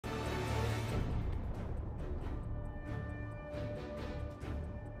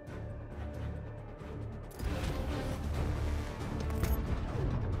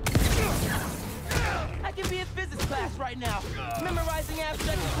right now. Memorizing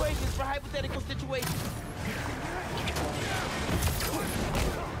abstract equations for hypothetical situations.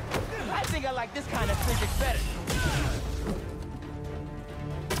 I think I like this kind of physics better.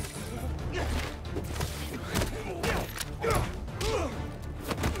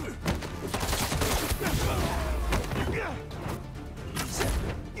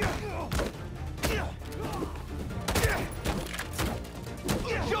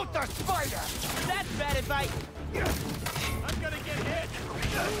 Shoot the spider! That's bad advice. I'm gonna get hit!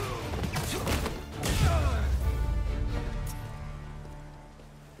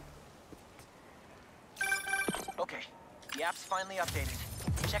 Okay, the app's finally updated.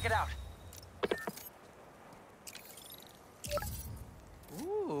 Check it out.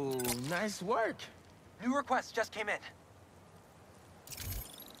 Ooh, nice work. New requests just came in.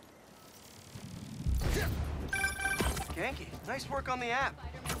 Ganke, nice work on the app.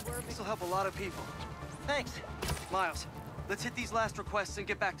 This will help a lot of people. Thanks. Miles, let's hit these last requests and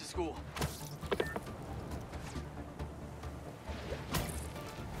get back to school.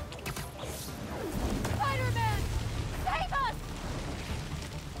 Spider-Man! Save us!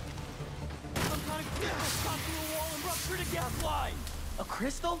 Some kind of crystal popped through a wall and ruptured a gas line. A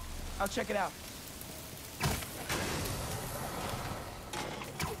crystal? I'll check it out.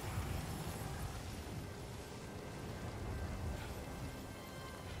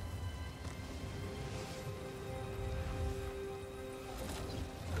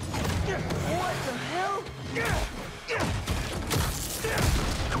 What the hell?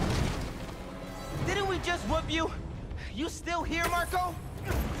 Didn't we just whoop you? You still here, Marco?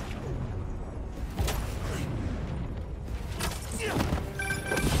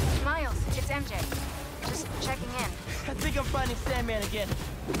 Miles, it's MJ. Just checking in. I think I'm finding Sandman again.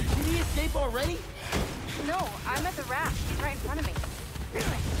 Did he escape already? No, I'm at the raft. He's right in front of me.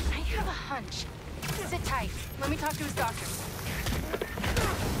 I have a hunch. Sit tight. Let me talk to his doctor.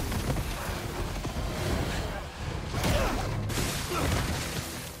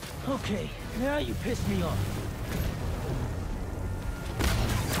 Okay, now you pissed me off.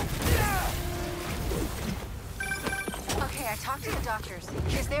 Okay, I talked to the doctors.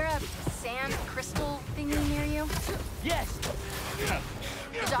 Is there a sand crystal thingy near you? Yes! Okay.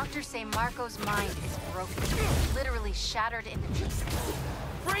 The doctors say Marco's mind is broken. Literally shattered into pieces.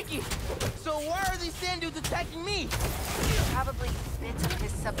 Frankie! So why are these sand dudes attacking me? Probably bits of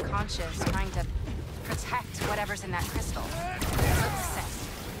his subconscious trying to protect whatever's in that crystal. Listen,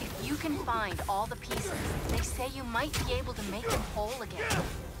 if you can find all the pieces, they say you might be able to make him whole again.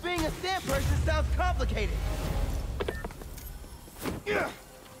 Being a sand person sounds complicated.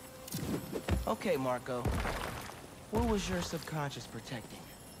 Okay, Marco. What was your subconscious protecting?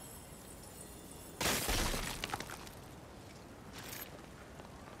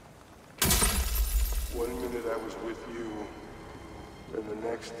 One minute I was with you, and the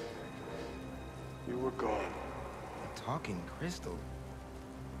next, you were gone. Talking crystal.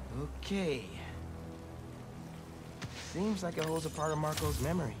 Okay. Seems like it holds a part of Marco's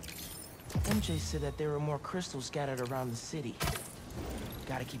memory. MJ said that there were more crystals scattered around the city.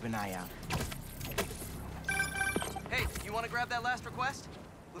 Gotta keep an eye out. Hey, you want to grab that last request?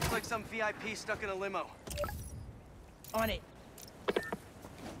 Looks like some VIP stuck in a limo. On it.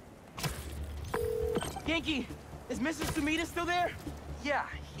 Ganke, is Mrs. Sumida still there? Yeah,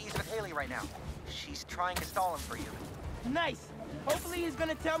 he's with Haley right now. She's trying to stall him for you. Nice. Hopefully he's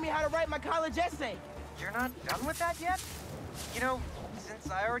gonna tell me how to write my college essay. You're not done with that yet? You know, since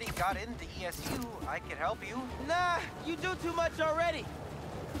I already got into ESU, I could help you. Nah, you do too much already.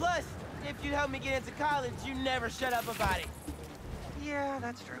 Plus, if you help me get into college, you never shut up about it. Yeah,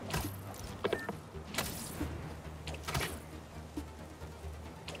 that's true.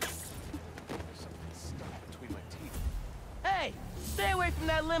 Hey, stay away from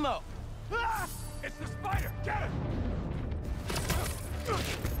that limo. Ah! It's the spider! Get him!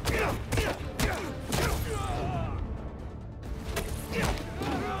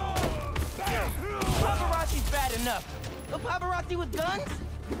 Paparazzi's bad enough. A paparazzi with guns?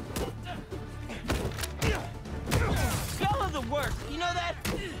 Y'all are the worst, you know that?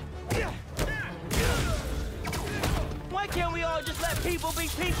 Why can't we all just let people be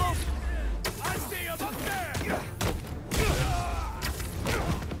people? I see him up there!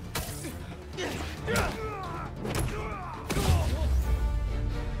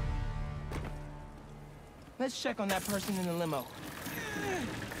 Let's check on that person in the limo.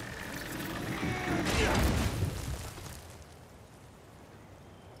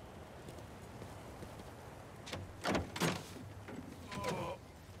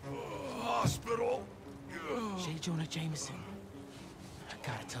 Hospital? J. Jonah Jameson. I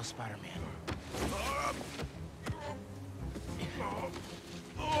gotta tell Spider-Man.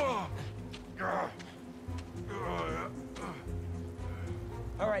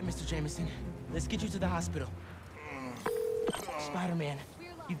 right, Mr. Jameson. Let's get you to the hospital. Spider-Man,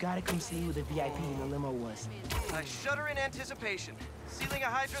 you gotta come see who the VIP in the limo was. I shudder in anticipation. Sealing a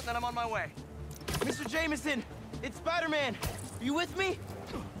hydrant, then I'm on my way. Mr. Jameson, it's Spider-Man. Are you with me?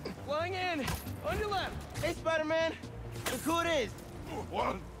 Flying in. On your left. Hey, Spider-Man. Look who it is.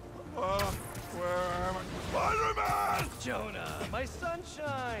 What? Where am I? Spider-Man! Jonah, my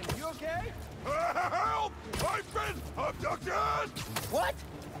sunshine. You okay? Help! I've been abducted! What?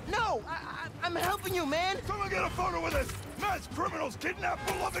 No, I'm helping you, man. Come and get a photo with us! Mass criminals kidnap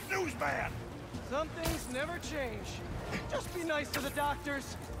beloved newsman! Some things never change. Just be nice to the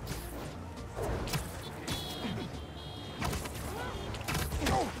doctors.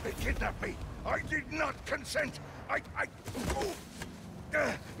 No, they kidnapped me! I did not consent! Oh.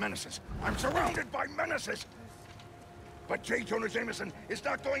 Menaces. I'm surrounded by menaces! But J. Jonah Jameson is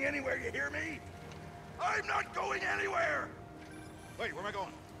not going anywhere, you hear me? I'm not going anywhere! Wait, where am I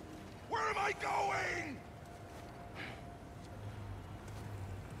going? Where am I going?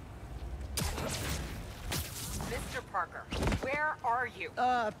 Mr. Parker, where are you?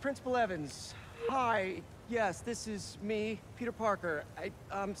 Principal Evans. Hi. Yes, this is me, Peter Parker.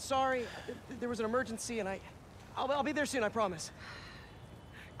 I'm sorry. There was an emergency and I'll be there soon, I promise.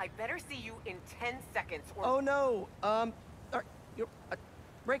 I better see you in 10 seconds or... Oh no. You're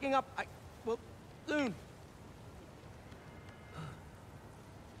breaking up. Well, soon.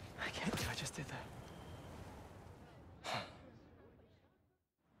 I can't believe I just did that.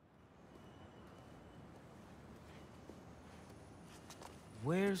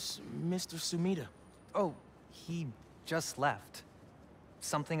 Where's Mr. Sumida? Oh, he just left.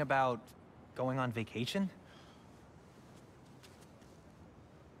 Something about going on vacation?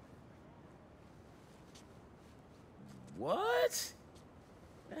 What?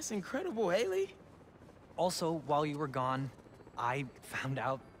 That's incredible, Haley. Also, while you were gone, I found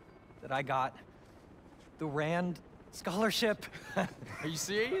out that I got the Rand scholarship. Are you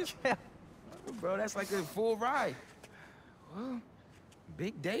serious? Yeah. Bro, that's like a full ride. Well,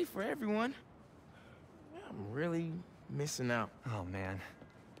 big day for everyone. I'm really missing out. Oh, man.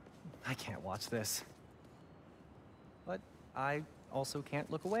 I can't watch this. But I also can't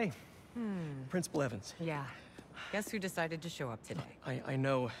look away. Principal Evans. Yeah. Guess who decided to show up today? I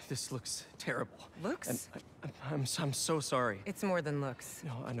know this looks terrible. Looks? And I'm so sorry. It's more than looks.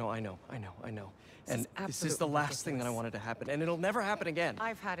 No, I know. This And is this is the absolutely last thing that I ridiculous. wanted to happen, and it'll never happen again.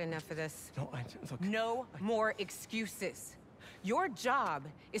 I've had enough of this. No, look. No more excuses. Your job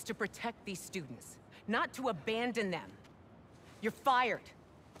is to protect these students, not to abandon them. You're fired.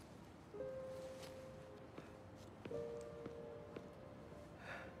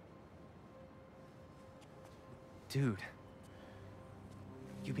 Dude.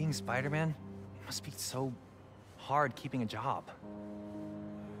 You being Spider-Man, it must be so hard keeping a job.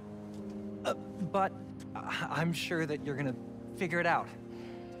 But I'm sure that you're gonna figure it out.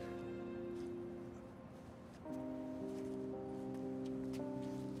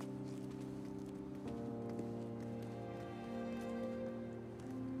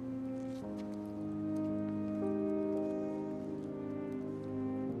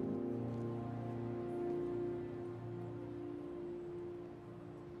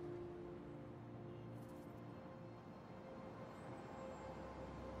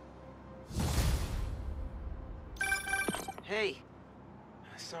 Hey.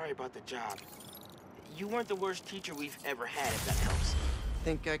 Sorry about the job. You weren't the worst teacher we've ever had, if that helps.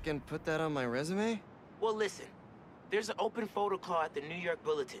 Think I can put that on my resume? Well, listen. There's an open photo call at the New York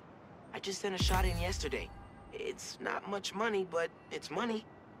Bulletin. I just sent a shot in yesterday. It's not much money, but it's money.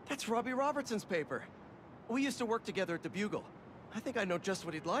 That's Robbie Robertson's paper. We used to work together at the Bugle. I think I know just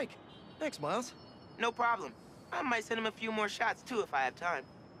what he'd like. Thanks, Miles. No problem. I might send him a few more shots, too, if I have time.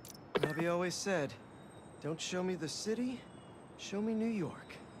 Robbie always said, don't show me the city, show me New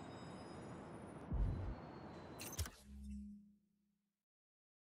York.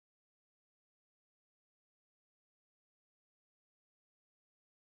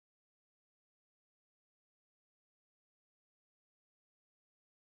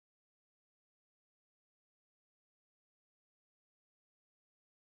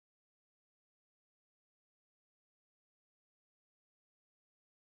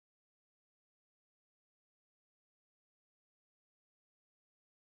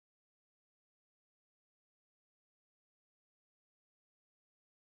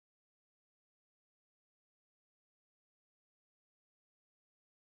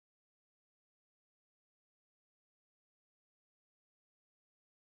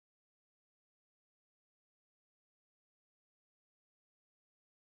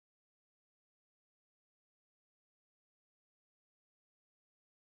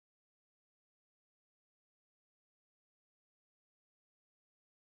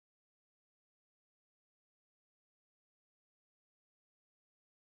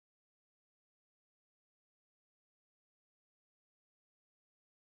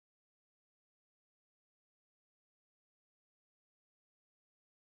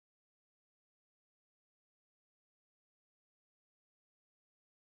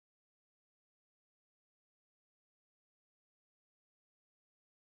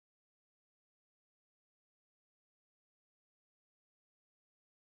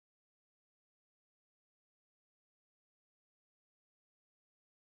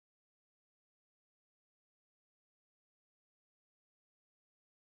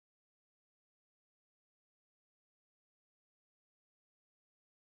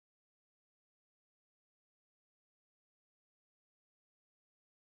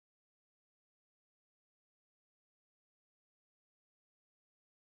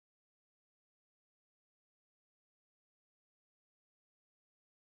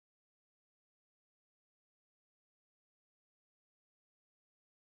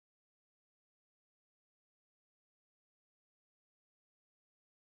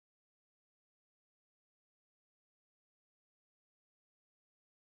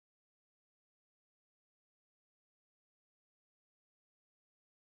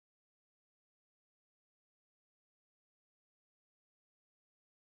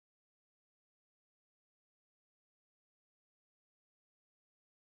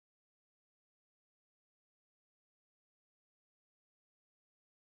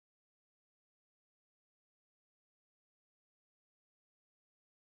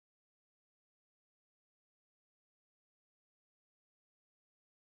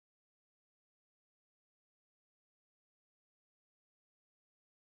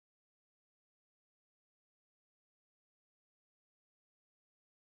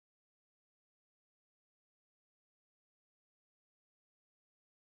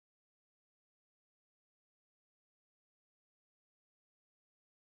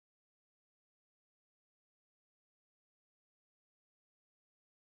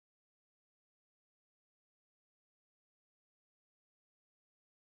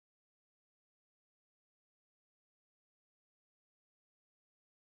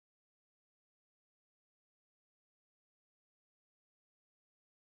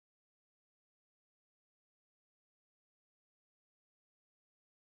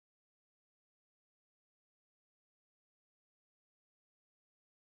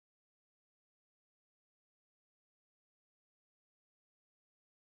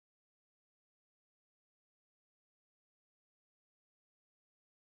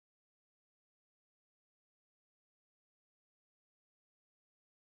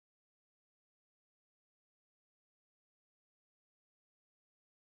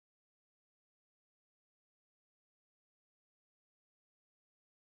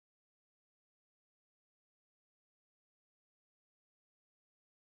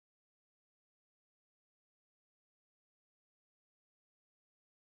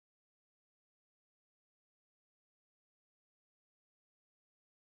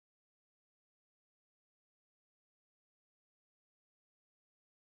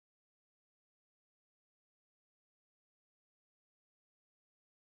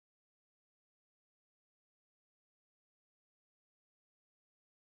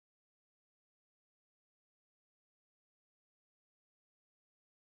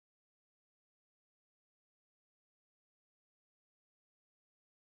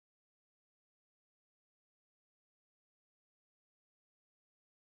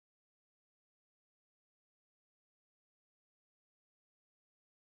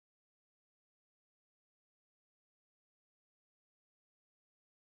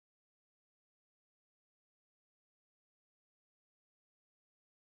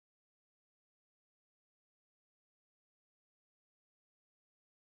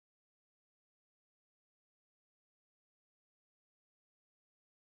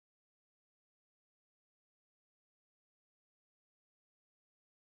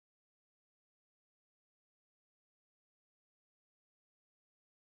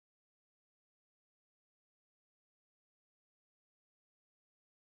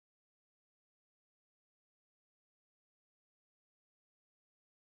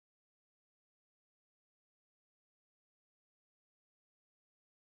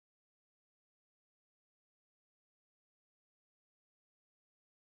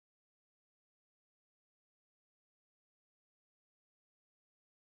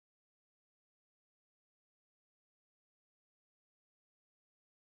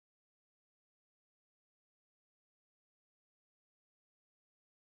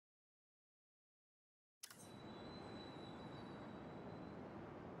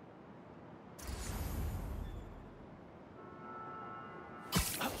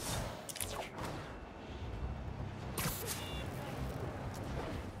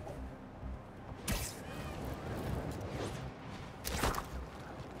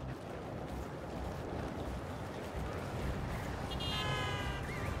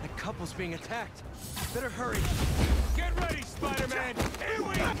 couple's being attacked. Better hurry. Get ready, Spider-Man! Here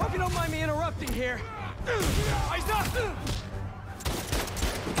we go! Hope you don't mind me interrupting here. Eyes up!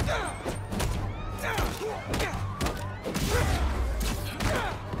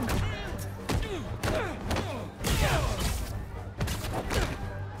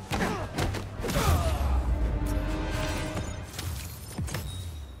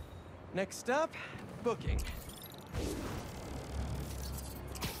 Next up, booking.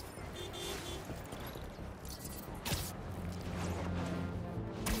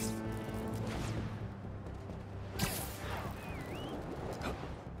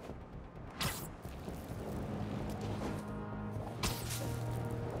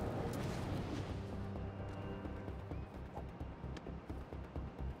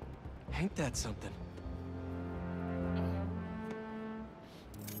 Ain't that something?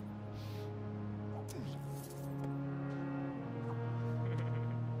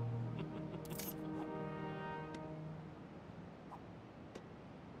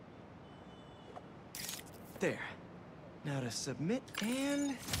 There. Now to submit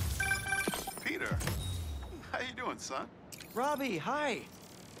and... Peter, how you doing, son? Robbie, hi!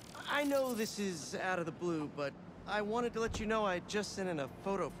 I know this is out of the blue, but I wanted to let you know I just sent in a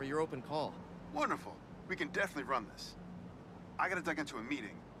photo for your open call. Wonderful. We can definitely run this. I gotta duck into a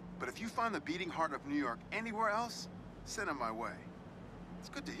meeting, but if you find the beating heart of New York anywhere else, send it my way. It's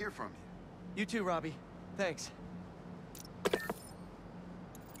good to hear from you. You too, Robbie. Thanks.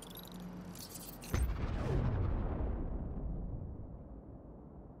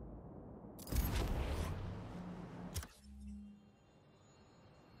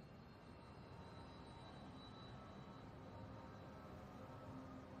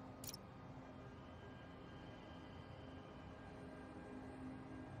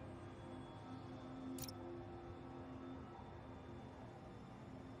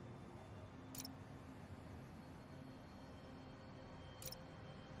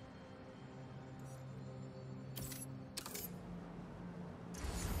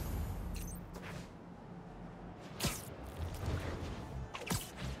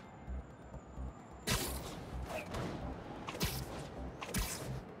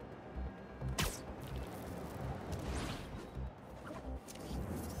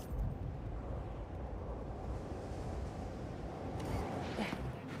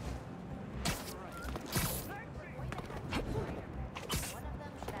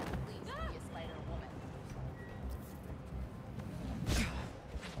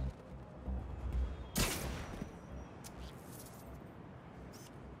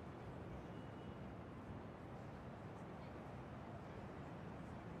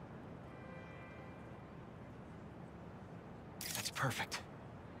 Perfect.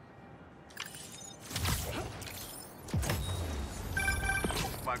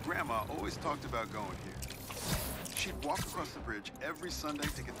 My grandma always talked about going here. She'd walk across the bridge every Sunday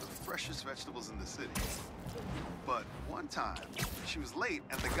to get the freshest vegetables in the city. But one time, she was late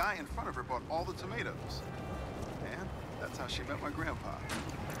and the guy in front of her bought all the tomatoes. And that's how she met my grandpa.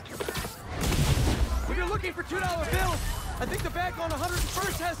 If you're looking for $2 bills, I think the bag on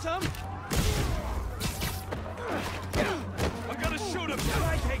 101st has some. I'm gonna shoot him!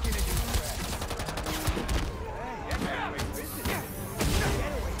 Try taking it.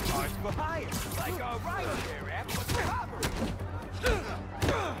 For hire, like a riot there, act for robbery.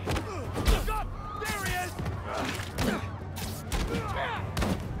 Look up! There he is!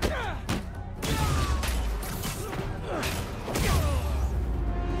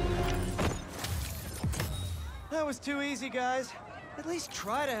 That was too easy, guys. At least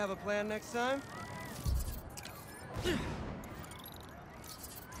try to have a plan next time.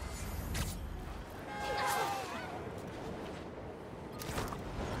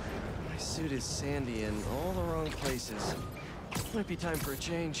 My suit is sandy in all the wrong places. Might be time for a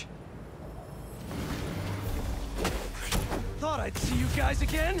change. Thought I'd see you guys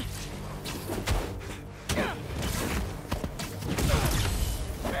again.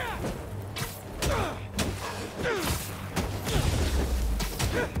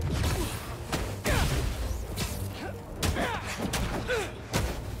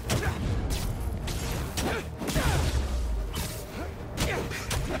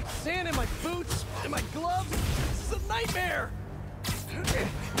 Sand in my boots, in my gloves. This is a nightmare.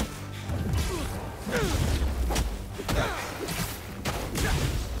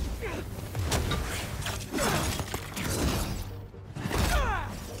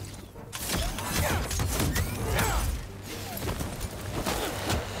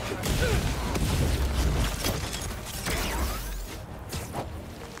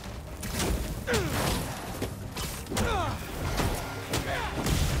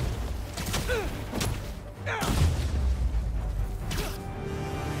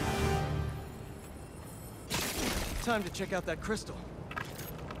 Time to check out that crystal.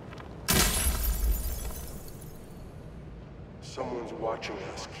 Someone's watching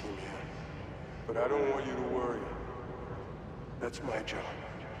us, Keemia. But I don't want you to worry. That's my job.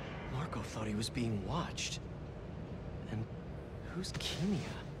 Marco thought he was being watched. And who's Keemia?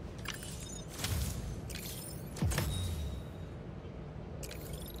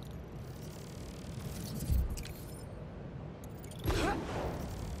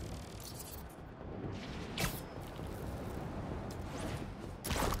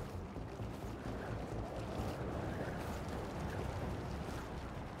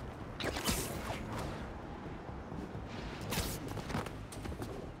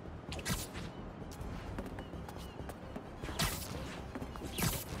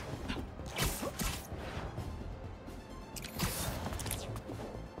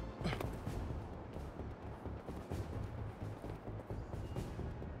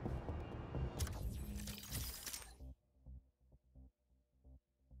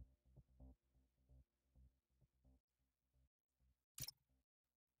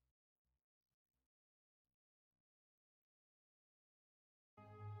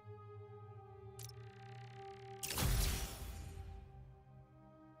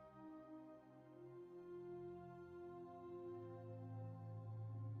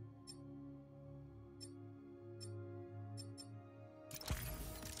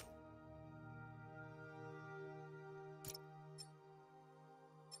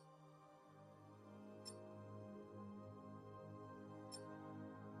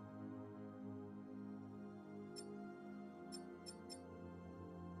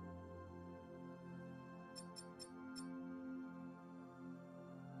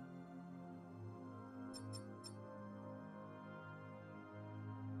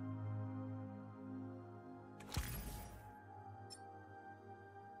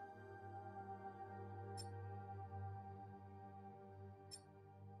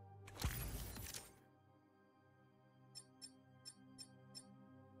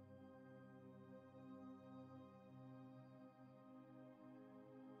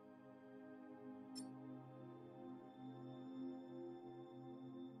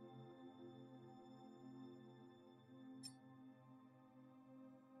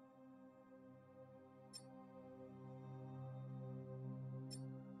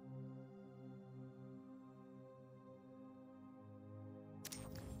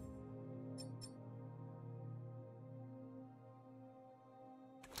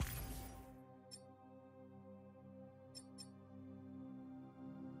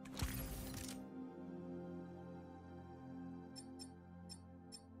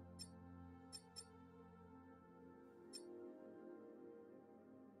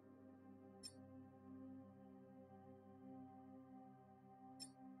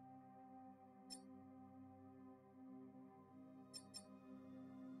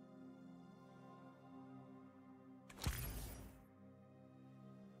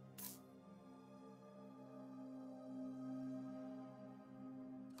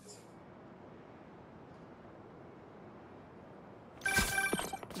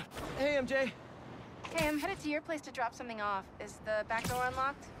 Hey, MJ. Hey, I'm headed to your place to drop something off. Is the back door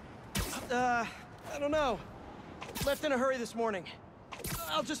unlocked? I don't know. Left in a hurry this morning.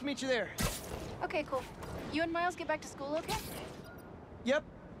 I'll just meet you there. Okay, cool. You and Miles get back to school, okay? Yep.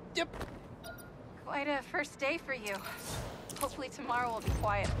 Quite a first day for you. Hopefully tomorrow will be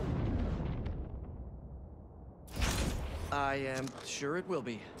quiet. I am sure it will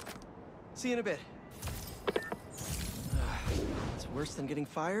be. See you in a bit. It's worse than getting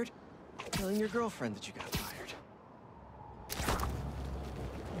fired? Telling your girlfriend that you got fired.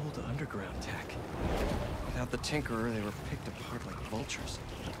 Old underground tech. Without the Tinkerer, they were picked apart like vultures.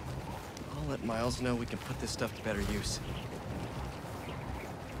 I'll let Miles know we can put this stuff to better use.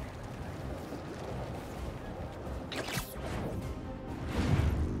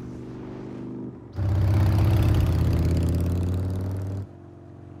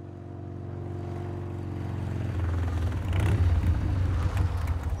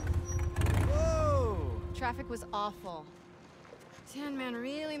 Traffic was awful. Tan Man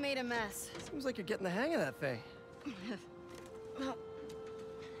really made a mess. Seems like you're getting the hang of that thing. Well,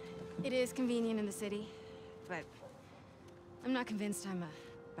 it is convenient in the city, but I'm not convinced I'm a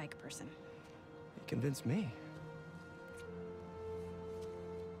bike person. You convinced me.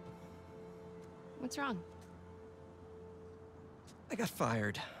 What's wrong? I got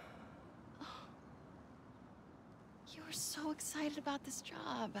fired. You were so excited about this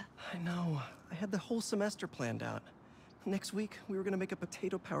job. I know. I had the whole semester planned out. Next week, we were gonna make a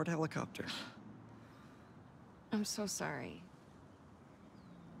potato-powered helicopter. I'm so sorry.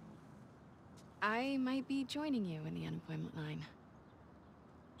 I might be joining you in the unemployment line.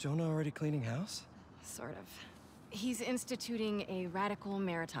 Jonah already cleaning house? Sort of. He's instituting a radical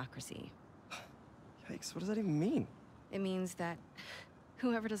meritocracy. Yikes, what does that even mean? It means that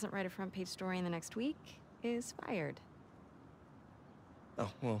whoever doesn't write a front-page story in the next week is fired. Oh,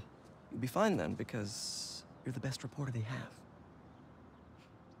 well, you'll be fine then, because you're the best reporter they have.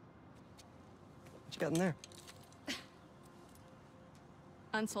 What you got in there?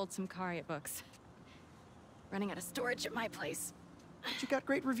 Unsold Symkaria books. Running out of storage at my place. But you got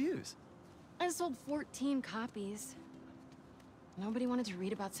great reviews. I sold 14 copies. Nobody wanted to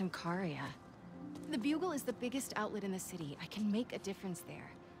read about Symkaria. The Bugle is the biggest outlet in the city. I can make a difference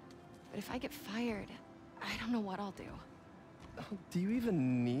there. But if I get fired, I don't know what I'll do. Do you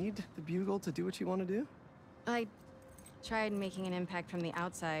even need the Bugle to do what you want to do? I tried making an impact from the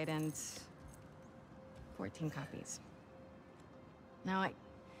outside and 14 copies. Now I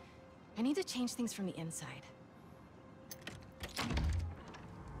need to change things from the inside.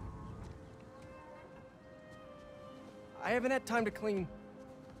 I haven't had time to clean.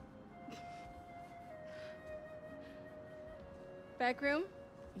 Back room?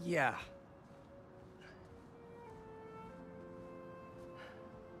 Yeah.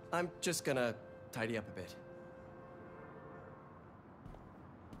 I'm just gonna tidy up a bit.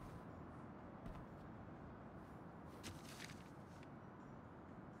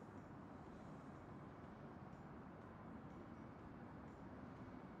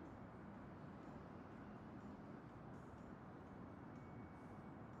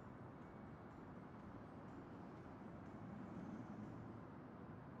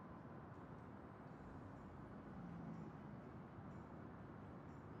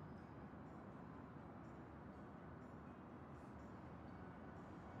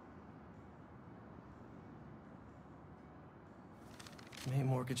 May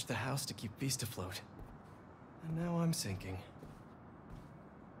mortgaged the house to keep Beast afloat. And now I'm sinking.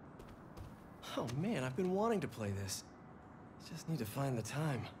 Oh man, I've been wanting to play this. Just need to find the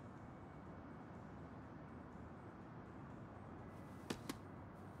time.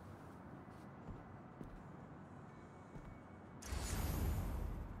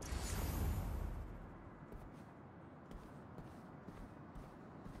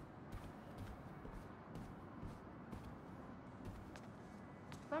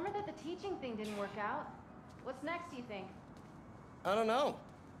 Bummer that the teaching thing didn't work out. What's next, do you think? I don't know.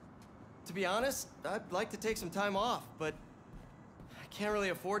 To be honest, I'd like to take some time off, but I can't really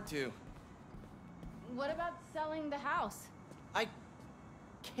afford to. What about selling the house? I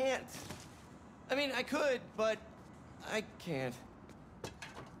can't. I mean, I could, but I can't.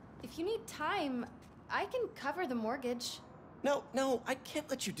 If you need time, I can cover the mortgage. No, I can't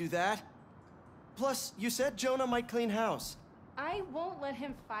let you do that. Plus, you said Jonah might clean house. I won't let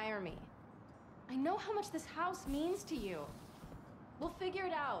him fire me. I know how much this house means to you. We'll figure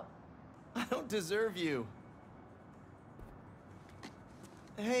it out. I don't deserve you.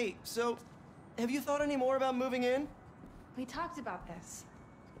 Hey, so, have you thought any more about moving in? We talked about this.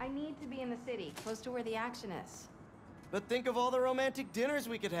 I need to be in the city, close to where the action is. But think of all the romantic dinners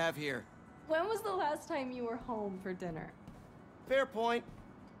we could have here. When was the last time you were home for dinner? Fair point.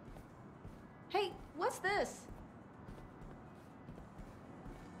 Hey, what's this?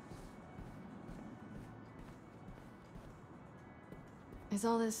 Is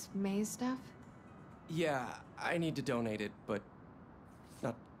all this Maze stuff? Yeah, I need to donate it, but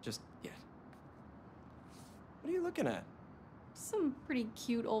not just yet. What are you looking at? Some pretty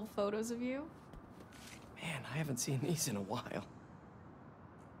cute old photos of you. Man, I haven't seen these in a while.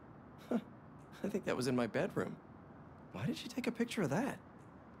 Huh. I think that was in my bedroom. Why did she take a picture of that?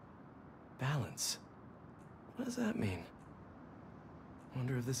 Balance. What does that mean?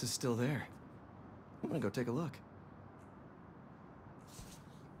 Wonder if this is still there. I'm gonna go take a look.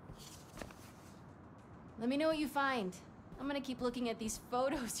 Let me know what you find. I'm gonna keep looking at these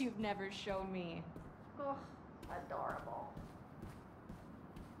photos you've never shown me. Oh, adorable.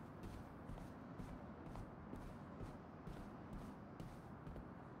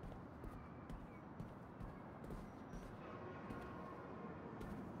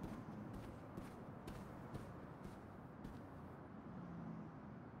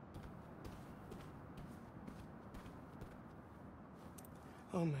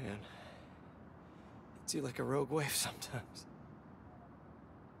 Oh man. Hits you like a rogue wave sometimes.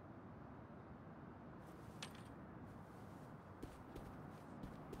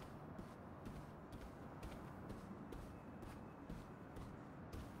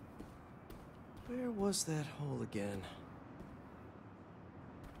 Where was that hole again?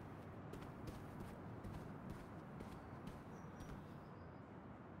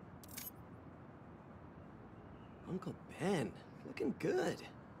 Uncle Ben, looking good.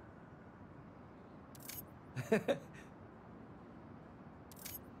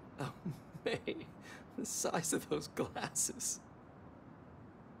 Oh, May, the size of those glasses.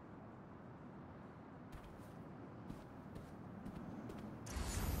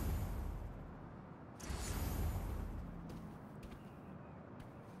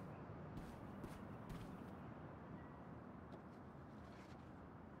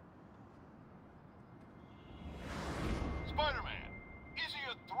 Spider-Man, is he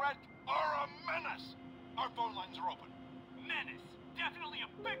a threat or a menace? Our phone lines are open. Menace. Definitely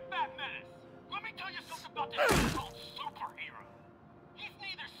a big fat menace. Let me tell you something about this thing called superhero. He's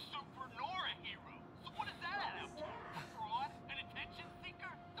neither super nor a hero. So what does that add up to? A fraud? An attention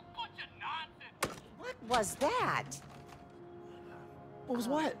seeker? A bunch of nonsense. What was that? What was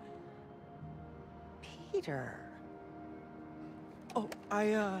what? Peter. Oh,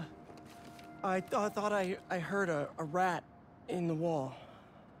 I thought I heard a rat in the wall.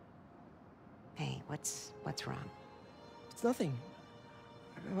 Hey, what's wrong? It's nothing.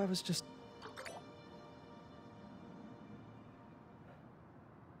 I was just...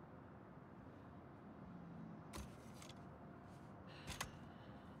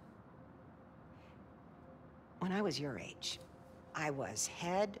 When I was your age, I was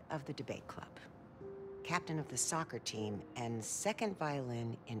head of the debate club, captain of the soccer team, and second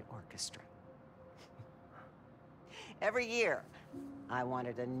violin in orchestra. Every year, I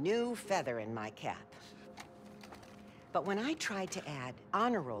wanted a new feather in my cap. But when I tried to add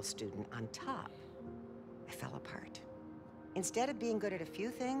honor roll student on top, I fell apart. Instead of being good at a few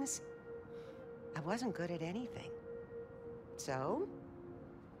things, I wasn't good at anything. So,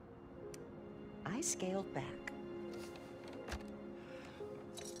 I scaled back.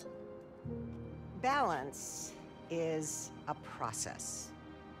 Balance is a process,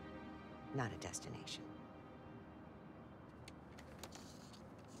 not a destination.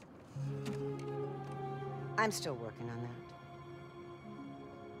 I'm still working on that.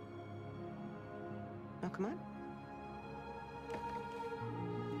 Oh, come on.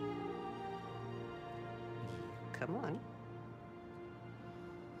 Come on.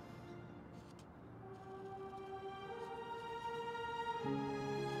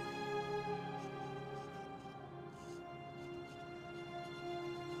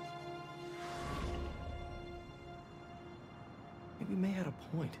 Maybe May had a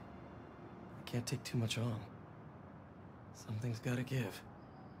point. I can't take too much on. Something's gotta give.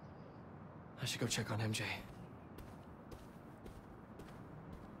 I should go check on MJ.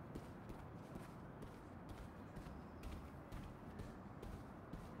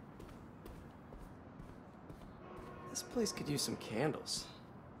 This place could use some candles.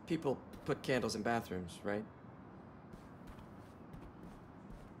 People put candles in bathrooms, right?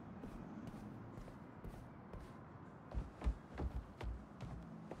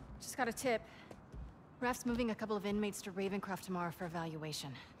 Just got a tip. Raph's moving a couple of inmates to Ravencroft tomorrow for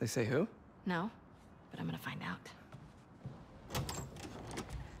evaluation. They say who? No, but I'm gonna find out.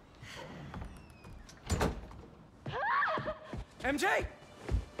 MJ!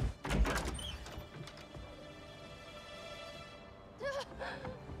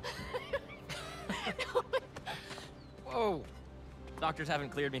 Whoa! Doctors haven't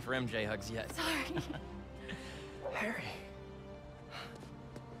cleared me for MJ hugs yet. Sorry. Harry.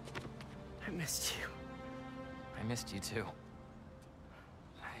 I missed you. I missed you too.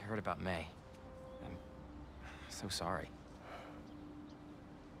 I heard about May. I'm so sorry.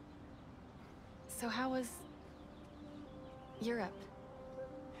 So how was Europe?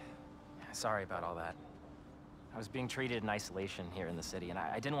 Sorry about all that. I was being treated in isolation here in the city, and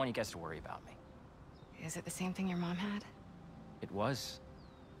I didn't want you guys to worry about me. Is it the same thing your mom had? It was.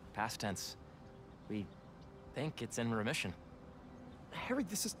 Past tense. We think it's in remission. Harry,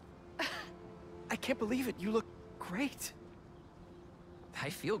 this is... I can't believe it. You look great. I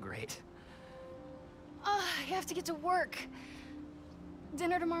feel great. I have to get to work.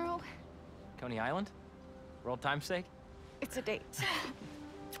 Dinner tomorrow? Coney Island? For old time's sake? It's a date.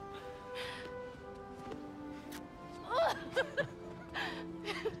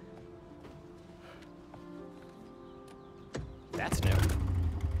 That's new.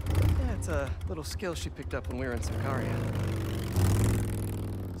 Yeah, it's a little skill she picked up when we were in Sakaria.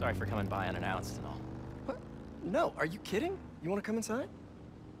 Sorry for coming by unannounced and all. What? No, are you kidding? You want to come inside?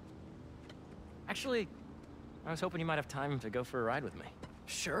 Actually, I was hoping you might have time to go for a ride with me.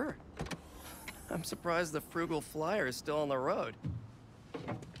 Sure. I'm surprised the frugal flyer is still on the road.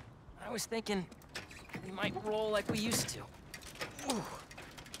 I was thinking we might roll like we used to. Ooh.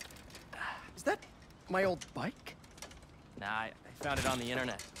 Is that my old bike? Nah, I found it on the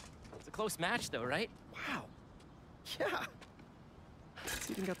internet. It's a close match though, right? Wow. Yeah. It's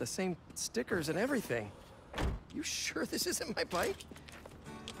even got the same stickers and everything. You sure this isn't my bike?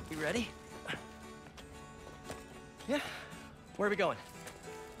 You ready? Yeah. Where are we going?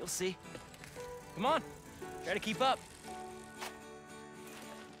 You'll see. Come on. Try to keep up.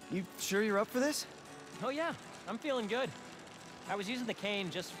 You sure you're up for this? Oh yeah, I'm feeling good. I was using the cane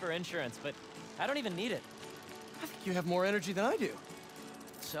just for insurance, but I don't even need it. I think you have more energy than I do.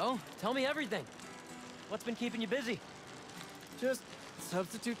 So, tell me everything. What's been keeping you busy? Just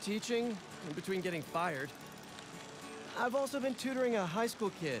substitute teaching in between getting fired. I've also been tutoring a high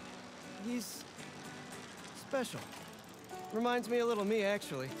school kid. He's special. Reminds me a little of me,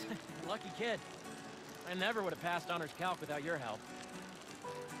 actually. Lucky kid. I never would have passed honors calc without your help.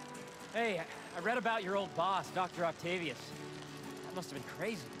 Hey, I read about your old boss, Dr. Octavius. That must have been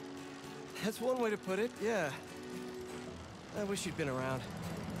crazy. That's one way to put it, yeah. I wish you'd been around.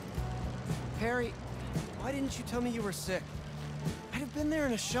 Harry, why didn't you tell me you were sick? I'd have been there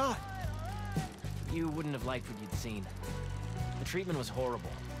in a shot. You wouldn't have liked what you'd seen. The treatment was horrible.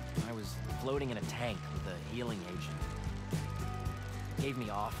 I was floating in a tank with a healing agent. It gave me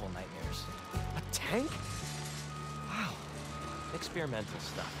awful nightmares. A tank? Wow. Experimental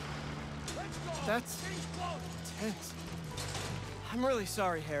stuff. That's intense. I'm really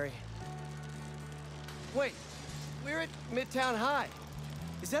sorry, Harry. Wait, we're at Midtown High.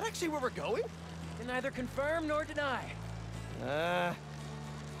 Is that actually where we're going? Can neither confirm nor deny.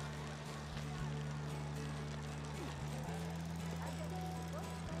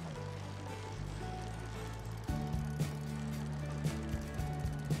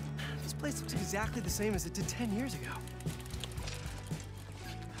 This place looks exactly the same as it did 10 years ago.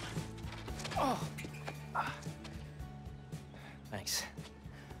 Oh. Thanks.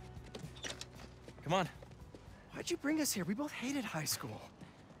 Come on. Why'd you bring us here? We both hated high school.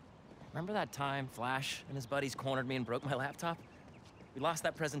 Remember that time Flash and his buddies cornered me and broke my laptop? We lost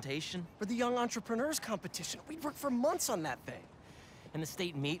that presentation. For the Young Entrepreneurs Competition. We'd worked for months on that thing. And the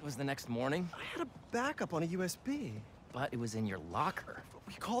state meet was the next morning. I had a backup on a USB. But it was in your locker.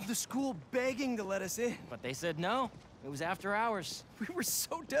 We called the school begging to let us in. But they said no. It was after hours. We were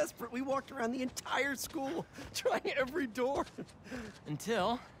so desperate, we walked around the entire school, trying every door.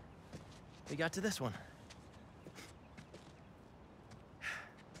 Until we got to this one.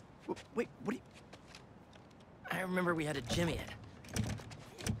 Wait, what do you... I remember we had to jimmy it.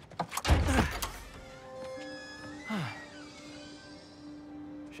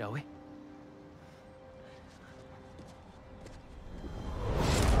 Shall we?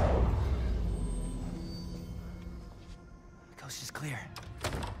 The coast is clear.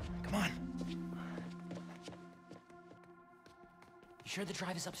 Come on. You sure the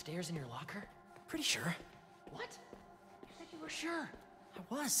drive is upstairs in your locker? Pretty sure. What? You said you were sure. I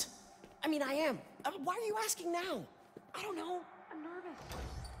was. I mean, I am. Why are you asking now? I don't know. I'm nervous.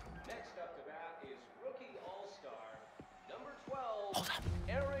 Next up to bat is rookie all-star, number 12, Hold up.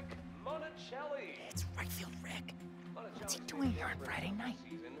 Eric Monticelli. It's right field Rick. What's he doing here on Friday night?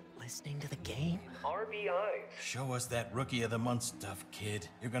 Listening to the game? RBI. Show us that Rookie of the Month stuff, kid.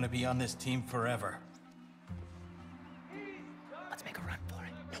 You're gonna be on this team forever. Let's make a run for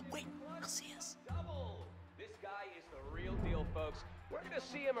it. No, wait. He'll see us. Double. This guy is the real deal, folks. We're gonna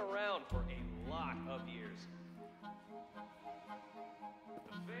see him around for a lot of years.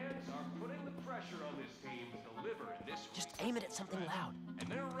 The fans are putting the pressure on this team to deliver in this. Just aim it at something loud. And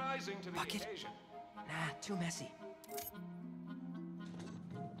they're rising to the Bucket. occasion. Nah, too messy.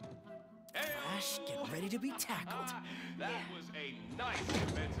 Flash, get ready to be tackled. That was a nice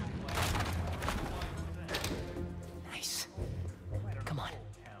defensive play. Nice. Come on.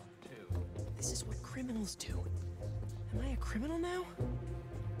 This is what criminals do. Am I a criminal now?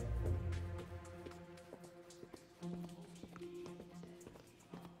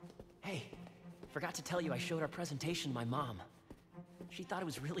 Hey, forgot to tell you I showed our presentation to my mom. She thought it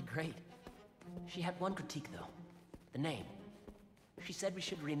was really great. She had one critique, though. The name. She said we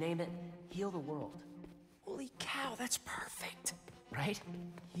should rename it Heal the World. Holy cow, that's perfect. Right?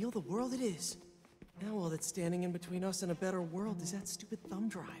 Heal the world it is. Now all that's standing in between us and a better world is that stupid thumb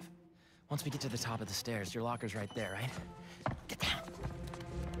drive. Once we get to the top of the stairs, your locker's right there, right? Get down.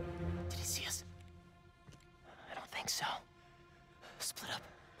 Did he see us? I don't think so. Split up.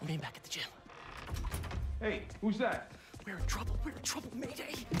 We'll meet back at the gym. Hey, who's that? We're in trouble. We're in trouble.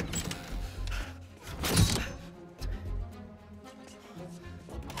 Mayday.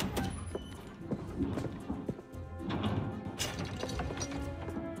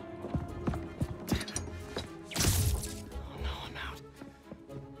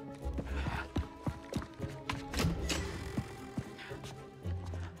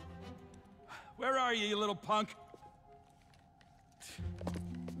 Where are you, you little punk?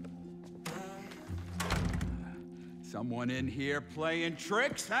 Someone in here playing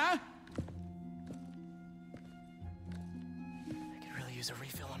tricks, huh? I could really use a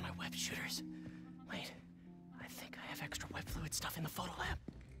refill on my web shooters. Wait, I think I have extra web fluid stuff in the photo lab.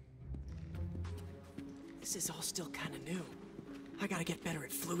 This is all still kind of new. I gotta get better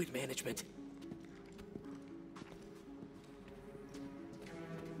at fluid management.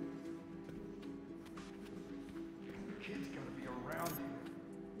 Kid's gotta be around here.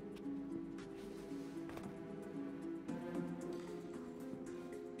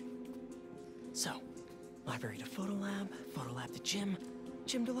 So, library to photo lab to gym,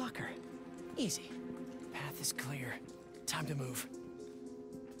 gym to locker. Easy. Path is clear. Time to move.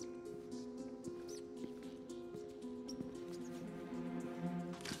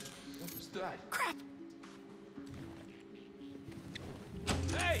 What's that? Crap!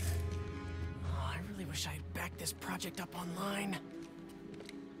 Hey! Oh, I really wish I had backed this project up online.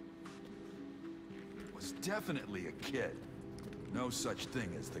 Was definitely a kid. No such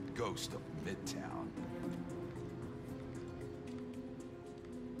thing as the ghost of Midtown.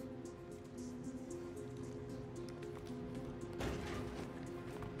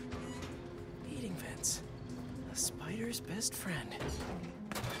 Heating vents. A spider's best friend.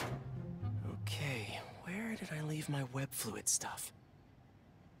 Okay, where did I leave my web fluid stuff?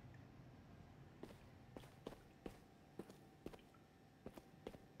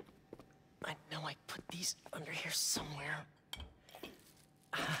 I know I put these under here somewhere.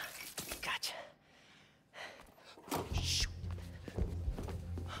 Gotcha. Shoot.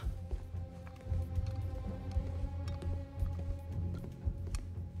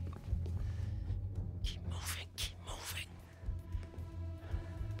 Keep moving, keep moving.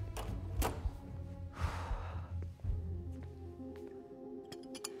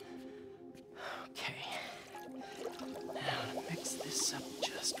 Okay. Now to mix this up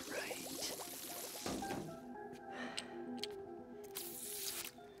just right.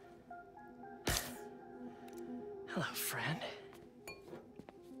 Hello, friend.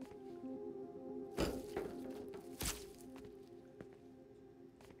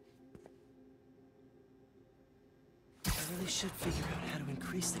 I really should figure out how to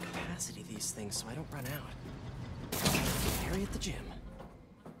increase the capacity of these things so I don't run out. Harry at the gym.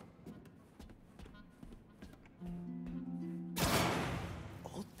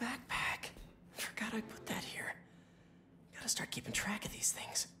 Old backpack. Forgot I put that here. Gotta start keeping track of these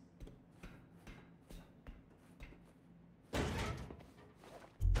things.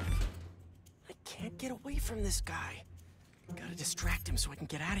 Can't get away from this guy. Gotta distract him so I can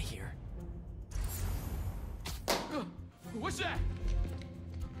get out of here. What's that?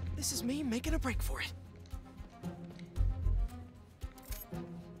 This is me making a break for it.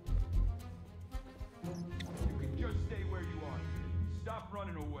 You can just stay where you are. Stop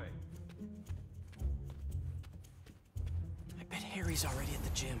running away. I bet Harry's already at the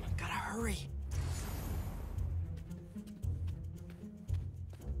gym. Gotta hurry.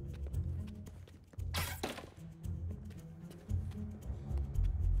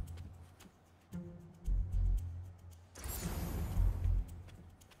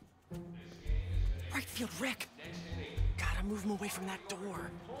 Right field, Rick. Gotta move him away from that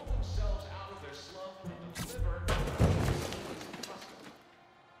door.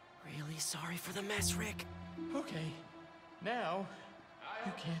 Really sorry for the mess, Rick. Okay, now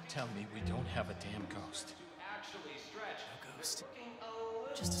you can't tell me we don't have a damn ghost. No ghost.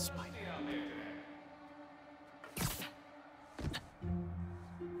 Just a spider.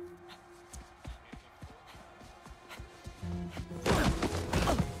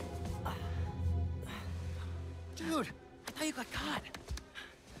 Dude, I thought you got caught.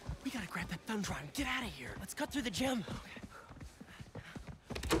 We gotta grab that thumb drive and get out of here. Let's cut through the gym. Okay.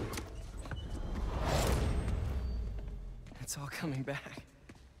 It's all coming back.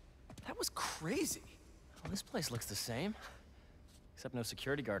 That was crazy. Well, this place looks the same. Except no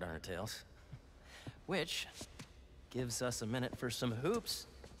security guard on our tails. Which gives us a minute for some hoops.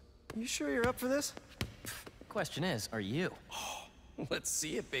 You sure you're up for this? Question is, are you? Oh, let's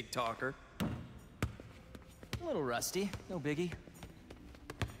see it, big talker. A little rusty, no biggie.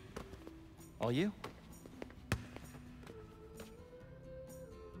 All you?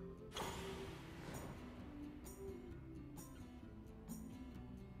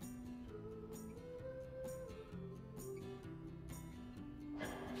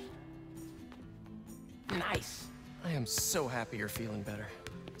 Nice. I am so happy you're feeling better.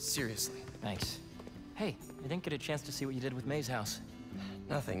 Seriously. Thanks. Hey, I didn't get a chance to see what you did with May's house.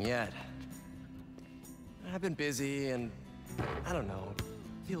 Nothing yet. I've been busy and I don't know. It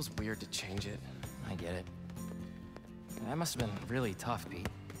feels weird to change it. I get it. That must have been really tough, Pete.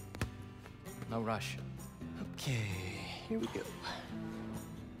 No rush. Okay, here we go.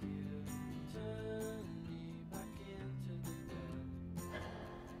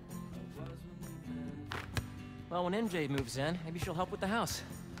 Well, when MJ moves in, maybe she'll help with the house.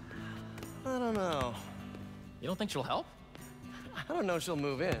 I don't know. You don't think she'll help? I don't know she'll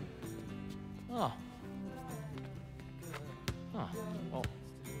move in. Oh. Huh. Well,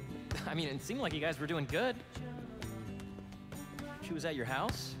 I mean, it seemed like you guys were doing good. She was at your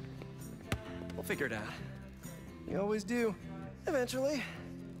house? We'll figure it out. You always do. Eventually.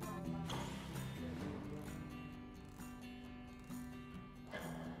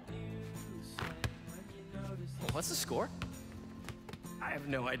 What's the score? I have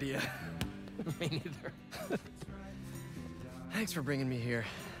no idea. Me neither. Thanks for bringing me here.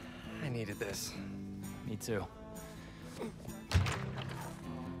 I needed this. Me too.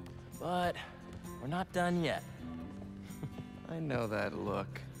 But we're not done yet. I know that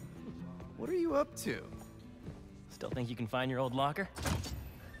look. What are you up to? Still think you can find your old locker?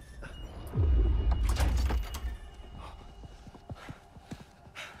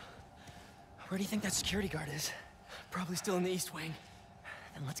 Where do you think that security guard is? Probably still in the East Wing.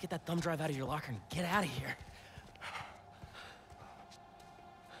 Then let's get that thumb drive out of your locker and get out of here.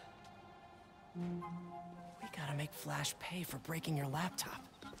 We gotta make Flash pay for breaking your laptop.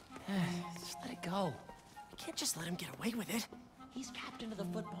 Just let it go. You can't just let him get away with it. He's captain of the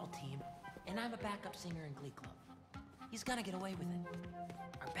football team, and I'm a backup singer in Glee Club. He's gonna get away with it.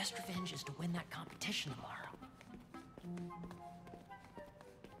 Our best revenge is to win that competition tomorrow.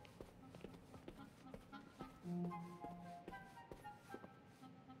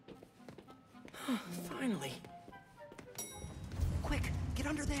 Finally. Quick, get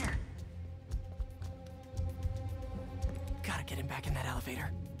under there. Gotta get him back in that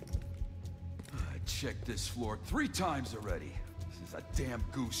elevator. I checked this floor 3 times already. This is a damn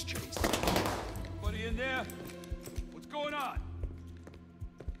goose chase. Anybody in there? What's going on?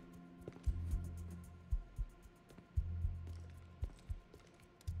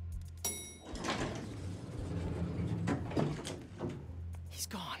 He's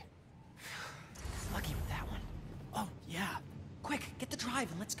gone. Lucky with that one. Oh, yeah. Quick, get the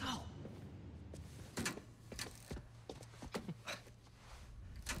drive and let's go.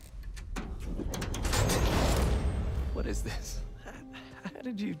 What is this? How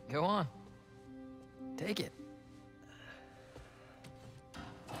did you... Go on. Take it.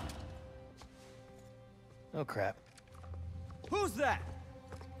 Oh, crap. Who's that?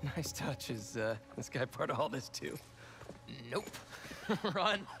 Nice touch. Is this guy part of all this too? Nope.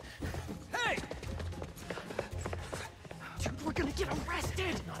 Run. Hey! Dude, we're gonna get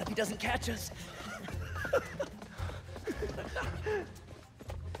arrested! Not if he doesn't catch us.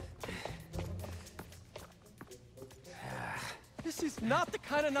 This is not the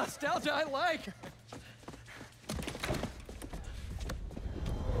kind of nostalgia I like.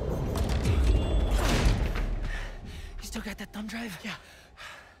 You still got that thumb drive? Yeah.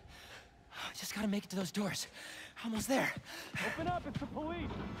 Just gotta make it to those doors. Almost there. Open up, it's the police!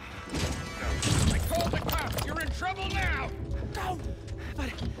 I called the cops! You're in trouble now! No!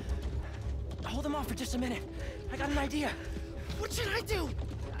 But... hold them off for just a minute. I got an idea. What should I do?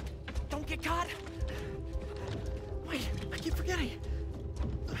 Don't get caught. Wait, I keep forgetting.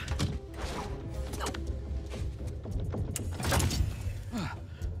 No.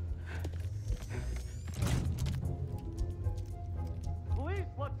 Police,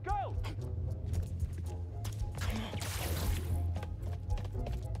 let's go!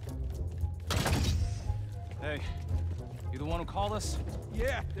 Hey, you the one who called us?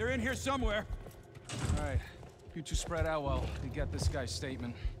 Yeah, they're in here somewhere. All right, you two spread out while we get this guy's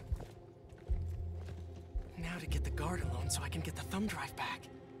statement. Now to get the guard alone so I can get the thumb drive back.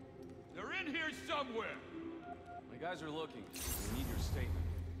 They're in here somewhere! My guys are looking. We need your statement.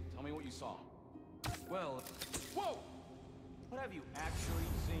 Tell me what you saw. Well... Whoa! What have you actually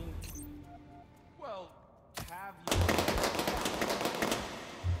seen? Well, have you...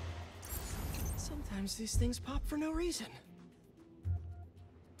 Sometimes these things pop for no reason.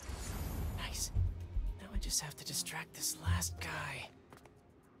 Nice. Now I just have to distract this last guy.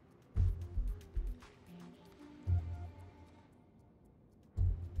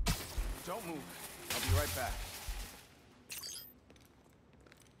 Don't move. I'll be right back.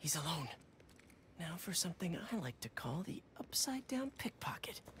 He's alone. Now for something I like to call the upside-down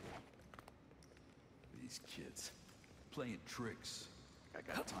pickpocket. These kids. Playing tricks. I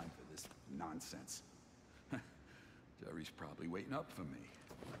got time for this nonsense. Jerry's probably waiting up for me.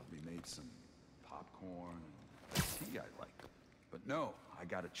 Probably made some popcorn and tea I like. But no, I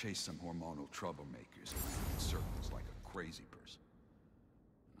gotta chase some hormonal troublemakers around in circles like a crazy person.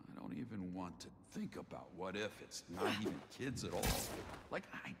 I don't even want to think about what if it's not even kids at all. Like,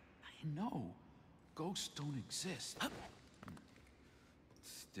 I know ghosts don't exist.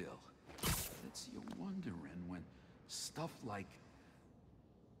 Still, it's you wondering when stuff like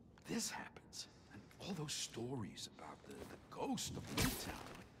this happens. And all those stories about the ghost of Midtown.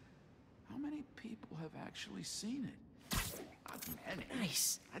 How many people have actually seen it? Not many.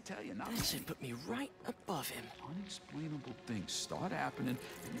 Nice. I tell you, not That many. should put me right above him. Unexplainable things start happening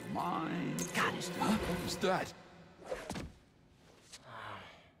in your mind. Got it. Huh? What's that?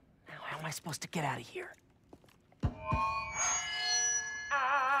 Now, how am I supposed to get out of here?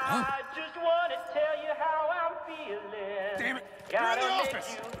 I just want to tell you how I'm feeling. Damn it! Gotta You're in the make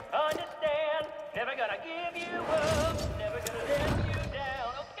office! you understand. Never gonna give you up. Never gonna let you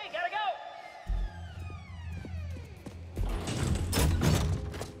down. Okay, gotta go.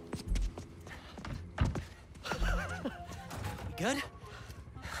 You good?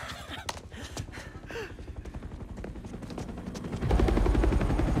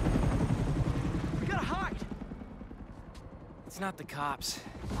 We gotta hide! It's not the cops.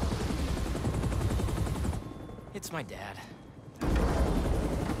 It's my dad.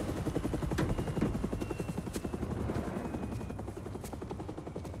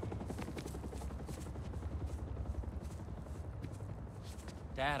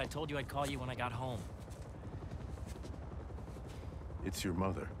 Dad, I told you I'd call you when I got home. It's your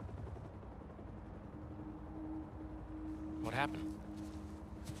mother. What happened?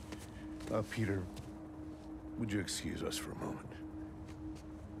 Peter, would you excuse us for a moment?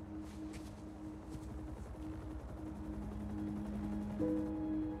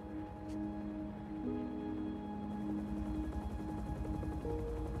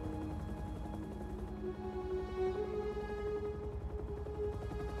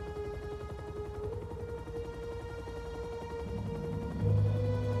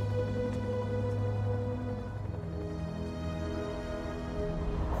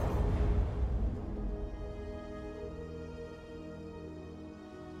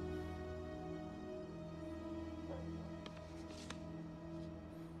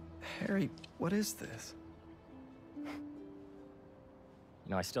 Harry, what is this? You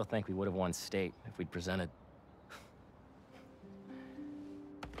know, I still think we would have won state if we'd presented.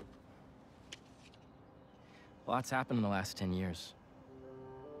 A lot's happened in the last 10 years.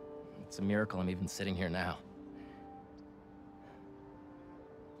 It's a miracle I'm even sitting here now.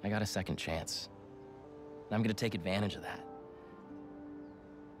 I got a second chance. And I'm gonna take advantage of that.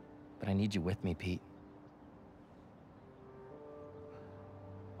 But I need you with me, Pete.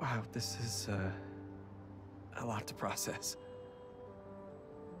 Wow, this is, a lot to process.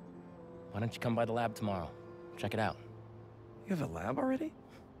 Why don't you come by the lab tomorrow? Check it out. You have a lab already?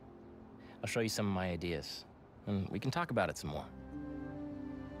 I'll show you some of my ideas, and we can talk about it some more.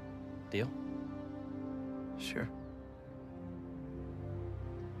 Deal? Sure.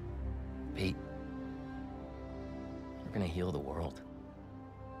 Pete, we're gonna heal the world.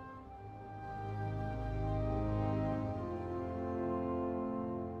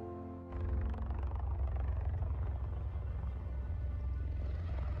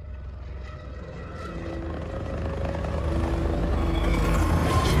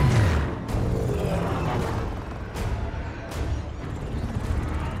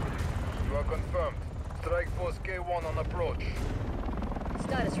 You are confirmed. Strike Force K1 on approach.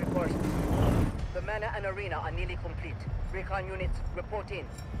 Status report. The Mana and Arena are nearly complete. Recon units, report in.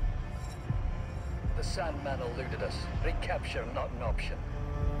 The Sandman eluded us. Recapture not an option.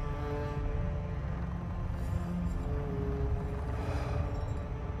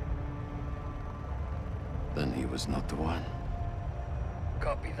 Then he was not the one.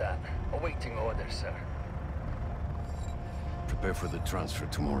 Copy that. Awaiting orders, sir. Prepare for the transfer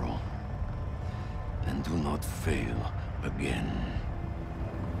tomorrow. And do not fail again.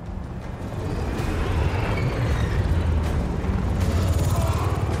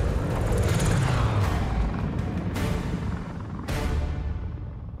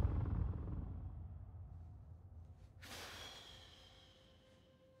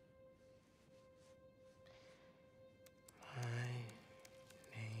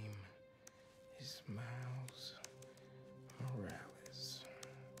 is Miles Morales.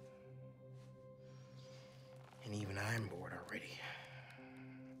 And even I'm bored already.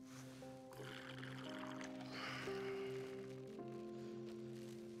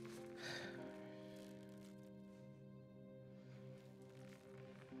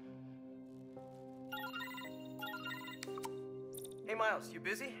 Hey, Miles, you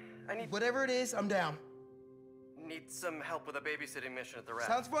busy? I need... Whatever it is, I'm down. Need some help with a babysitting mission at the Rat.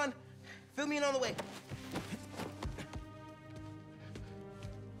 Sounds fun. Fill me in on the way.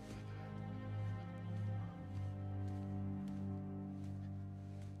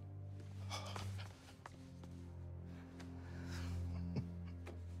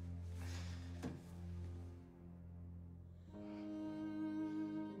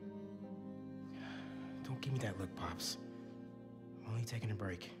 give me that look, Pops. I'm only taking a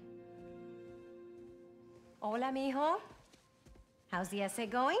break. Hola, mijo. How's the essay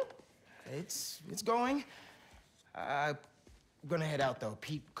going? It's going. I'm gonna head out, though.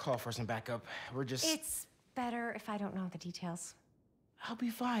 Pete called for some backup. We're just... It's better if I don't know the details. I'll be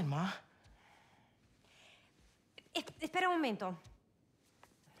fine, Ma. Espera un momento.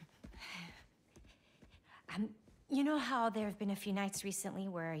 You know how there have been a few nights recently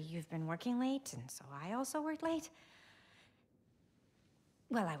where you've been working late, and so I also worked late?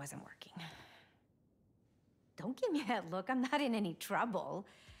 Well, I wasn't working. Don't give me that look. I'm not in any trouble.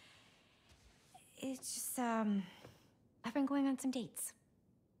 It's just, I've been going on some dates.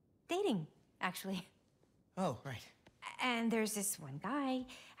 Dating, actually. Oh, right. And there's this one guy.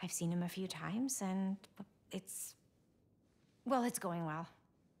 I've seen him a few times, and it's going well.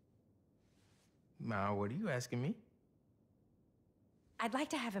 Ma, what are you asking me? I'd like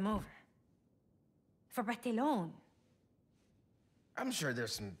to have him over. For Barthelone. I'm sure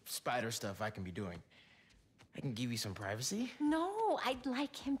there's some spider stuff I can be doing. I can give you some privacy. No, I'd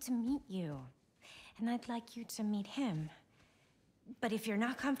like him to meet you. And I'd like you to meet him. But if you're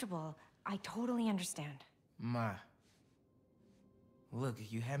not comfortable, I totally understand. Ma. Look,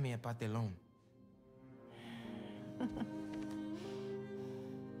 you had me at Barthelone.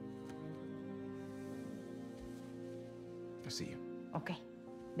 I'll see you. Okay.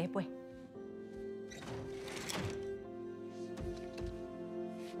 Ve pues.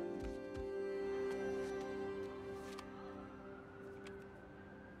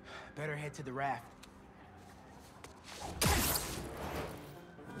 Better head to the raft.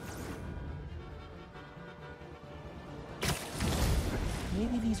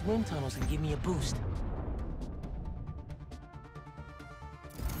 Maybe these wind tunnels can give me a boost.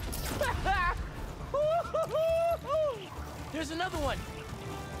 There's another one!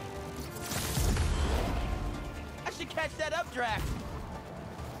 I should catch that updraft!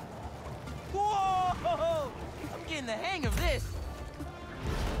 Whoa! I'm getting the hang of this!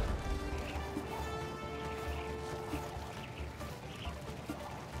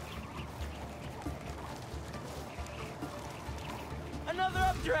 Another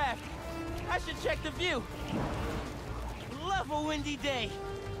updraft! I should check the view! Love a windy day!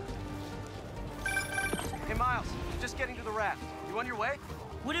 Hey, Miles, just getting to the raft. You on your way?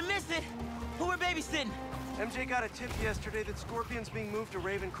 Wouldn't miss it! Who we're babysitting? MJ got a tip yesterday that Scorpion's being moved to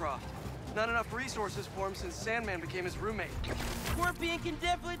Ravencroft. Not enough resources for him since Sandman became his roommate. Scorpion can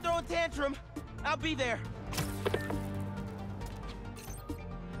definitely throw a tantrum. I'll be there.